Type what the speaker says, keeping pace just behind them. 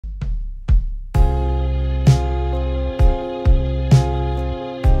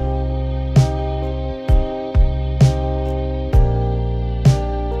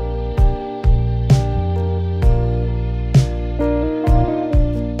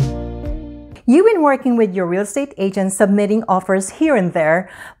You've been working with your real estate agent submitting offers here and there,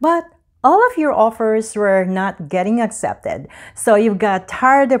 but all of your offers were not getting accepted. So you got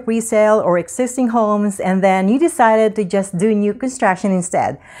tired of resale or existing homes, and then you decided to just do new construction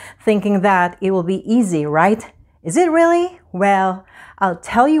instead, thinking that it will be easy, right? Is it really? Well, I'll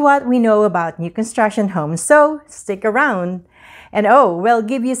tell you what we know about new construction homes, so stick around. And we'll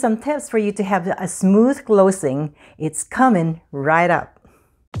give you some tips for you to have a smooth closing. It's coming right up.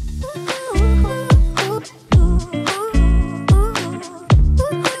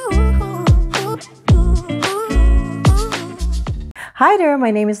 Hi there, my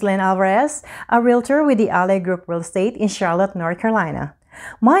name is Lynn Alvarez, a realtor with the Alley Group Real Estate in Charlotte, North Carolina.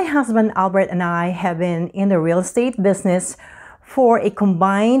 My husband Albert and I have been in the real estate business for a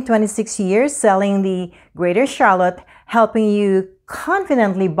combined 26 years, selling the Greater Charlotte, helping you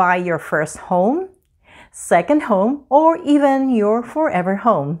confidently buy your first home, second home, or even your forever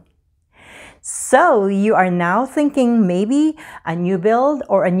home. So you are now thinking maybe a new build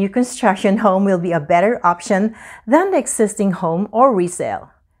or a new construction home will be a better option than the existing home or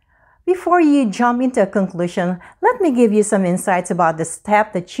resale. Before you jump into a conclusion, let me give you some insights about the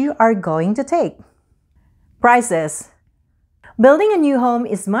step that you are going to take. Prices. Building a new home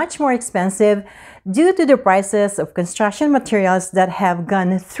is much more expensive due to the prices of construction materials that have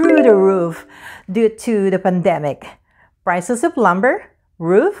gone through the roof due to the pandemic. Prices of lumber,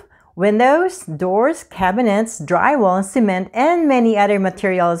 roof, windows, doors, cabinets, drywall, cement, and many other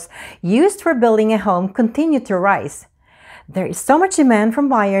materials used for building a home continue to rise. There is so much demand from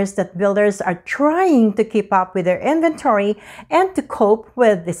buyers that builders are trying to keep up with their inventory and to cope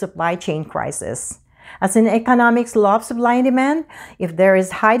with the supply chain crisis. As in economics law of supply and demand, if there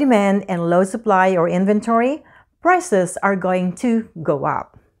is high demand and low supply or inventory, prices are going to go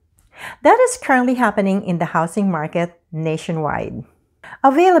up. That is currently happening in the housing market nationwide.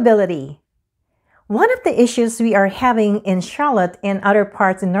 Availability. One of the issues we are having in Charlotte and other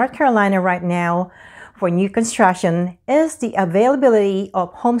parts in North Carolina right now for new construction is the availability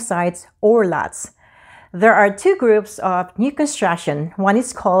of home sites or lots. There are two groups of new construction. One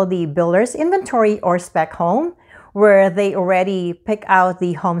is called the builder's inventory or spec home, where they already pick out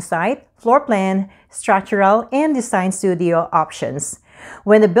the home site, floor plan, structural, and design studio options.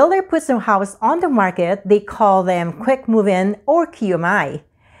 When the builder puts a house on the market, they call them quick move-in or QMI.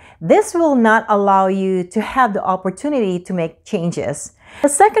 This will not allow you to have the opportunity to make changes. The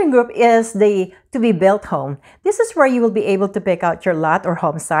second group is the to-be-built home. This is where you will be able to pick out your lot or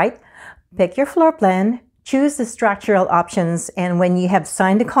home site, pick your floor plan, choose the structural options, and when you have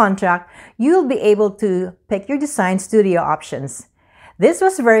signed the contract, you'll be able to pick your design studio options. This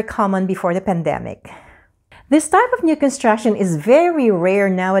was very common before the pandemic. This type of new construction is very rare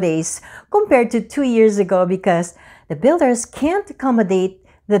nowadays compared to 2 years ago because the builders can't accommodate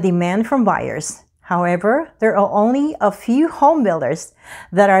the demand from buyers. However, there are only a few home builders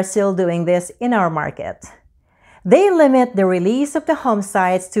that are still doing this in our market. They limit the release of the home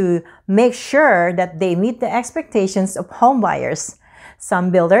sites to make sure that they meet the expectations of home buyers.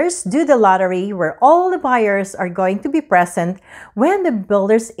 Some builders do the lottery where all the buyers are going to be present when the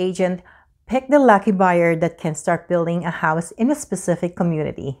builder's agent pick the lucky buyer that can start building a house in a specific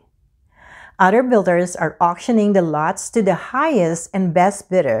community. Other builders are auctioning the lots to the highest and best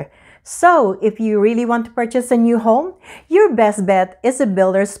bidder. So if you really want to purchase a new home, your best bet is a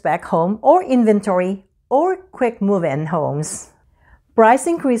builder's spec home or inventory or quick move-in homes. Price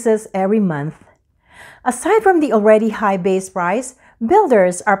increases every month. Aside from the already high base price,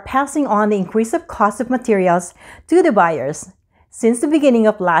 builders are passing on the increase of cost of materials to the buyers. Since the beginning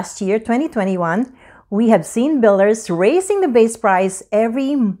of last year, 2021, we have seen builders raising the base price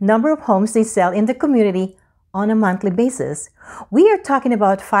every number of homes they sell in the community on a monthly basis. We are talking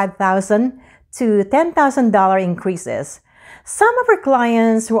about $5,000 to $10,000 increases. Some of our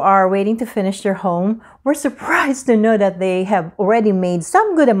clients who are waiting to finish their home were surprised to know that they have already made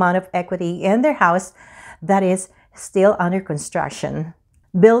some good amount of equity in their house that is still under construction.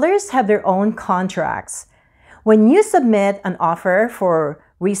 Builders have their own contracts. When you submit an offer for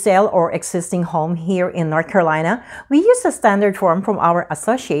resale or existing home here in North Carolina, we use a standard form from our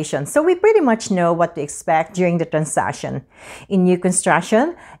association, so we pretty much know what to expect during the transaction. In new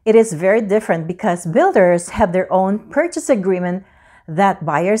construction, it is very different because builders have their own purchase agreement that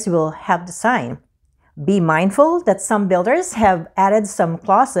buyers will have to sign. Be mindful that some builders have added some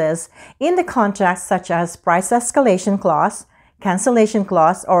clauses in the contract such as price escalation clause, cancellation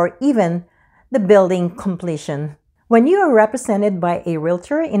clause, or even the building completion. When you are represented by a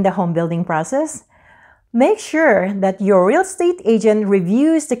realtor in the home building process, Make sure that your real estate agent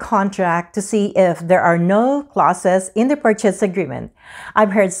reviews the contract to see if there are no clauses in the purchase agreement.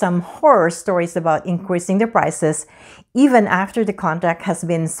 I've heard some horror stories about increasing the prices even after the contract has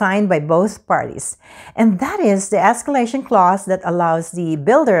been signed by both parties. And that is the escalation clause that allows the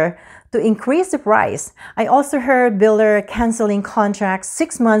builder to increase the price. I also heard builder canceling contracts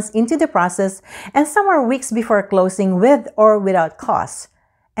 6 months into the process and some are weeks before closing with or without costs.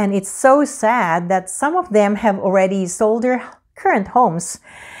 And it's so sad that some of them have already sold their current homes.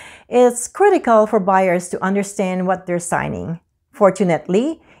 It's critical for buyers to understand what they're signing.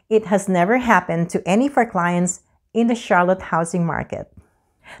 Fortunately, it has never happened to any of our clients in the Charlotte housing market.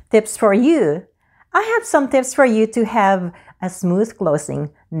 Tips for you. I have some tips for you to have a smooth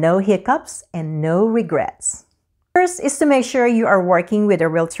closing, no hiccups, and no regrets. First is to make sure you are working with a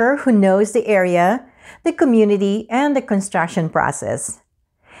realtor who knows the area, the community, and the construction process.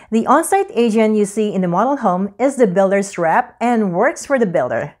 The on-site agent you see in the model home is the builder's rep and works for the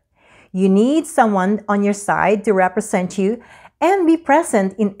builder. You need someone on your side to represent you and be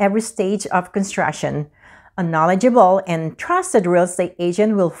present in every stage of construction. A knowledgeable and trusted real estate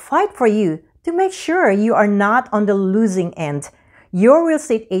agent will fight for you to make sure you are not on the losing end. Your real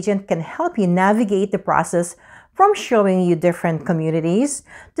estate agent can help you navigate the process from showing you different communities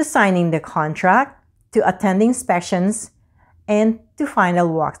to signing the contract to attending inspections and to final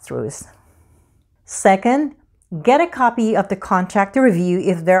walkthroughs. Second, get a copy of the contract to review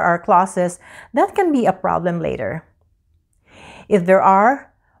if there are clauses that can be a problem later. If there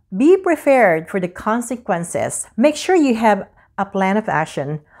are, be prepared for the consequences. Make sure you have a plan of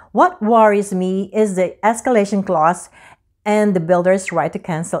action. What worries me is the escalation clause and the builder's right to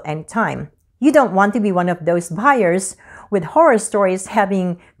cancel anytime. You don't want to be one of those buyers with horror stories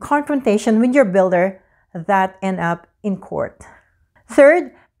having confrontation with your builder that end up in court.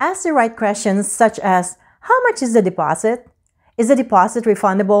 Third, ask the right questions such as, how much is the deposit? Is the deposit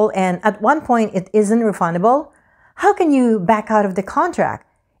refundable and at one point it isn't refundable? How can you back out of the contract?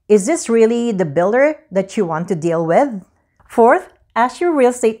 Is this really the builder that you want to deal with? Fourth, ask your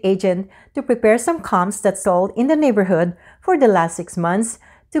real estate agent to prepare some comps that sold in the neighborhood for the last 6 months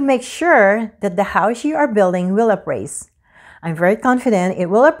to make sure that the house you are building will appraise. I'm very confident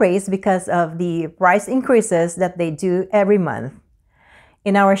it will appraise because of the price increases that they do every month.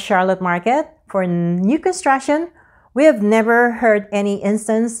 In our Charlotte market, for new construction, we have never heard any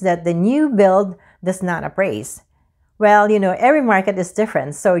instance that the new build does not appraise. Well, every market is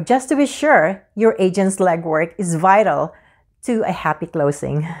different, so just to be sure, your agent's legwork is vital to a happy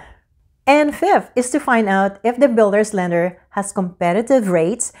closing. And fifth is to find out if the builder's lender has competitive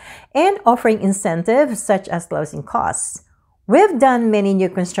rates and offering incentives such as closing costs. We've done many new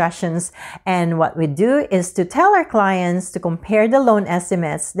constructions, and what we do is to tell our clients to compare the loan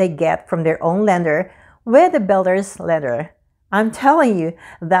estimates they get from their own lender with the builder's lender. I'm telling you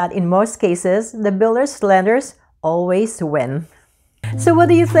that in most cases, the builder's lenders always win. So what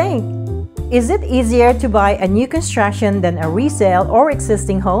do you think? Is it easier to buy a new construction than a resale or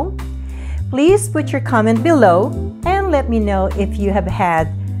existing home? Please put your comment below and let me know if you have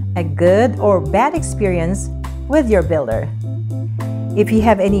had a good or bad experience with your builder. If you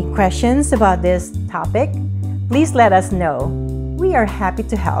have any questions about this topic, please let us know. We are happy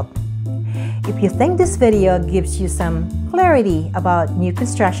to help. If you think this video gives you some clarity about new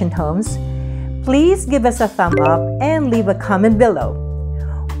construction homes, please give us a thumb up and leave a comment below.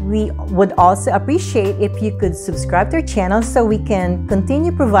 We would also appreciate if you could subscribe to our channel so we can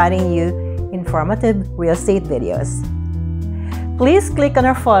continue providing you informative real estate videos. Please click on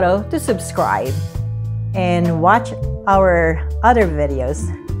our photo to subscribe and watch our other videos.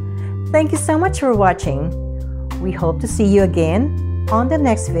 Thank you so much for watching. We hope to see you again on the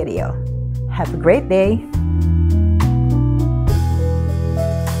next video. Have a great day.